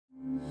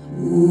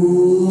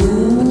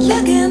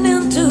Plugging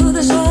into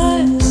the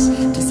source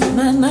to set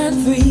my mind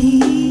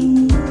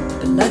free.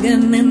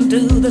 Plugging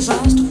into the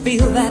source to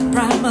feel that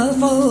primal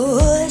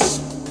force.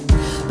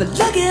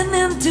 Plugging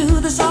into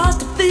the source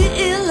to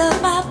feel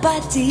my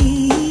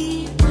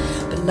body.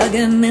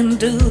 Plugging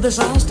into the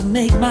source to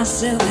make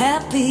myself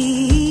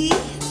happy.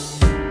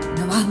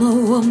 Now I'm a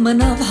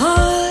woman of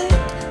heart,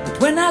 but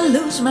when I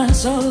lose my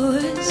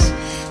source,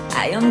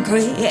 I am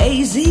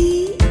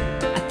crazy.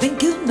 I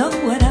think you know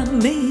what I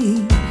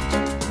mean.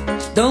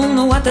 Don't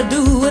know what to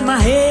do with my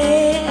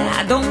hair,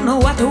 I don't know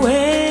what to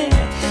wear,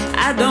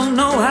 I don't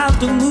know how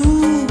to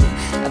move.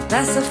 I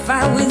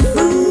pacify with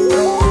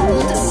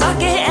food,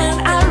 sucky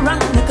and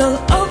ironical,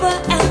 over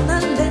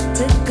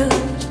analytical,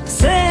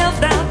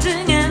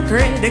 self-doubting and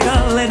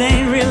critical. It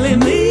ain't really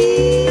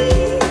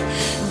me.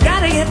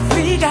 Gotta get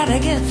free, gotta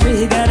get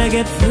free, gotta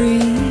get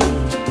free.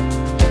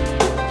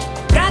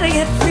 Gotta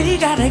get free,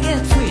 gotta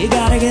get free,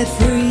 gotta get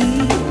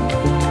free.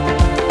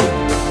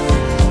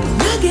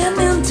 Plugging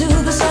into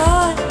the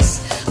source,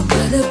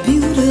 what a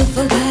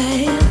beautiful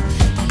life.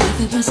 I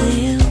laugh at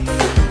myself,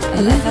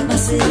 I laugh at my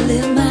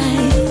silly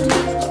mind.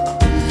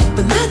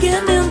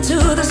 Plugging into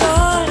the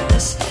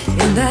source,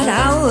 in that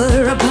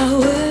hour of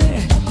power.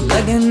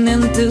 Plugging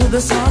into the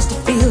source to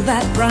feel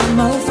that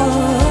primal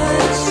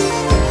force.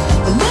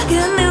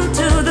 Plugging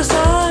into the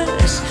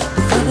source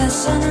before the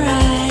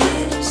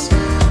sunrise.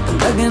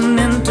 Plugging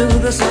into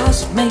the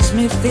source makes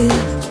me feel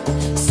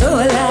so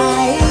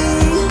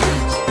alive,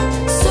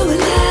 so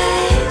alive.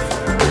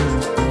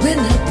 When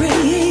I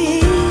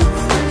breathe,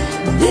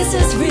 this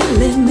is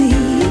really me.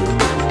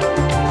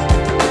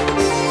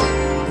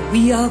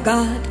 We all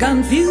got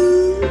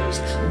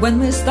confused when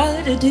we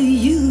started to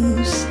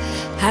use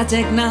high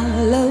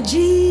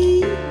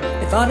technology.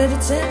 We thought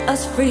it'd set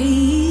us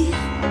free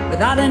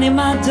without any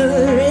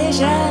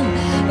moderation.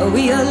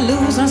 We'll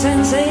lose our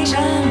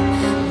sensation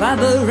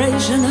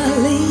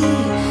vibrationally.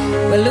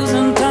 We're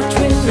losing touch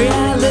with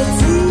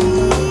reality.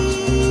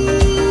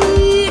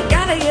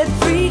 Gotta get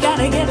free,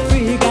 gotta get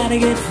free, gotta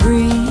get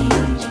free.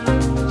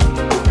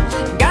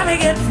 Gotta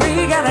get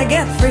free, gotta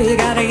get free,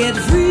 gotta get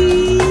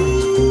free.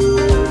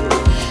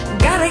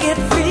 Gotta get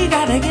free,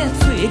 gotta get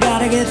free,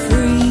 gotta get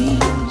free.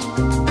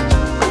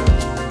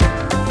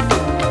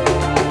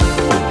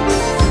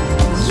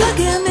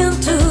 Plugging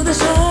into the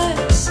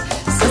source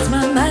sets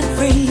my mind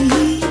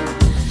free.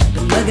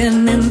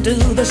 Plugging into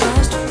the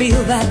source to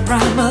feel that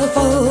primal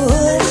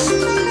force.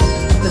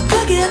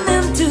 Plugging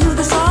into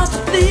the source to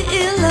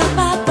feel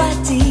my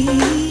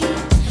body.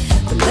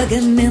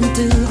 Plugging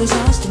into the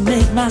source to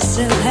make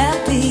myself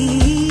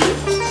happy.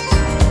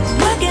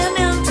 Plugging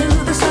into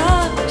the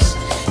source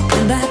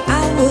in that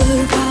hour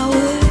of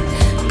power.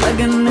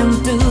 Plugging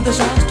into the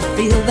source to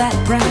feel that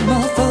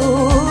primal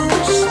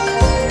force.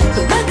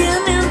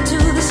 Plugging into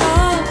the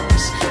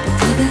source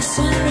before the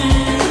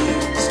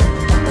sunrise.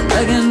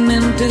 Plugging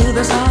into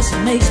the source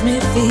makes me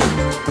feel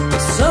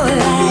so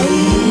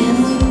alive.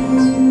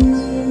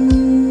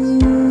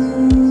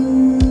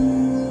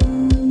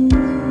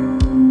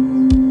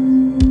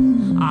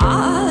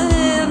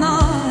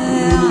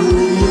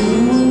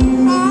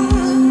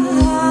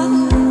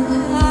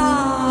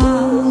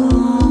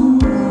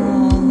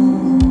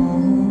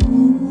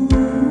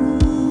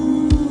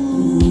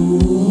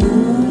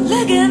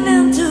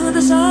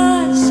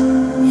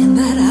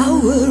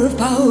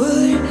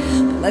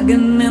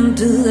 Plugging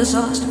into the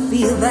source to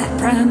feel that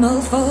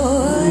primal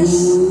force.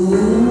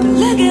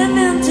 Plugging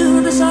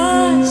into the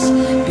source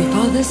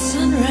before the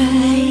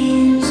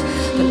sunrise.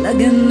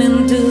 Plugging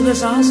into the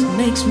source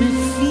makes me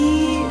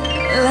feel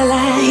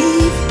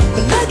alive.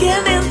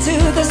 Plugging into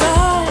the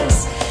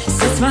source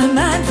sets my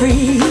mind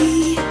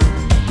free.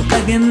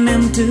 Plugging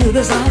into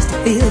the source to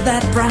feel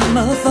that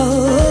primal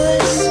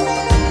force.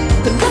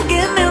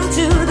 Plugging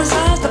into the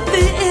source to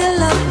feel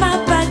my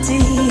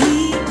body.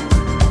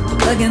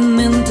 Plugging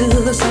into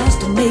the source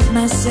to make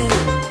myself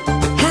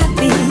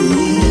happy.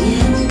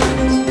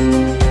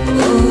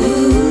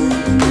 Oh,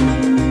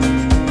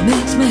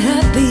 makes me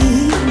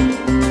happy.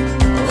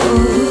 Oh,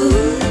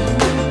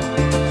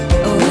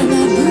 when I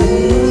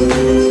breathe,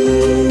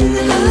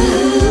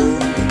 oh,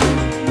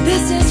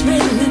 this is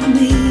really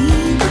me.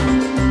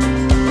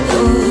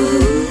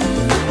 Oh,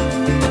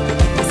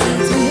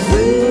 sets me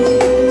free.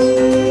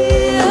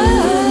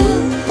 Oh,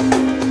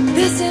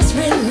 this is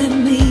really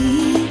me.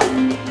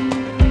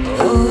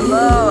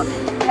 Hello.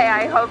 Hey,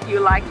 I hope you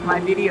liked my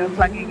video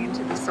plugging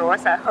into the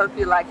source. I hope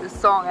you like the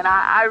song, and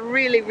I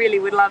really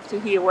would love to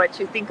hear what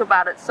you think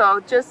about it. So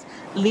just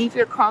leave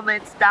your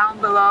comments down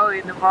below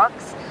in the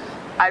box.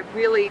 I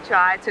really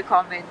try to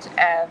comment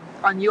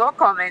on your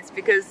comments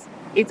because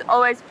it's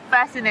always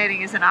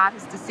fascinating as an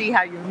artist to see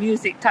how your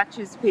music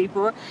touches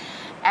people,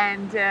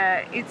 and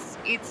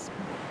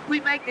we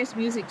make this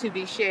music to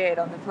be shared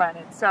on the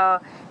planet. So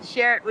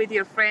share it with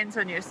your friends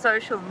on your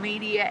social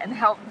media and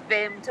help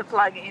them to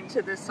plug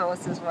into the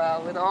source as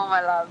well. With all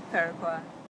my love, Peruquois.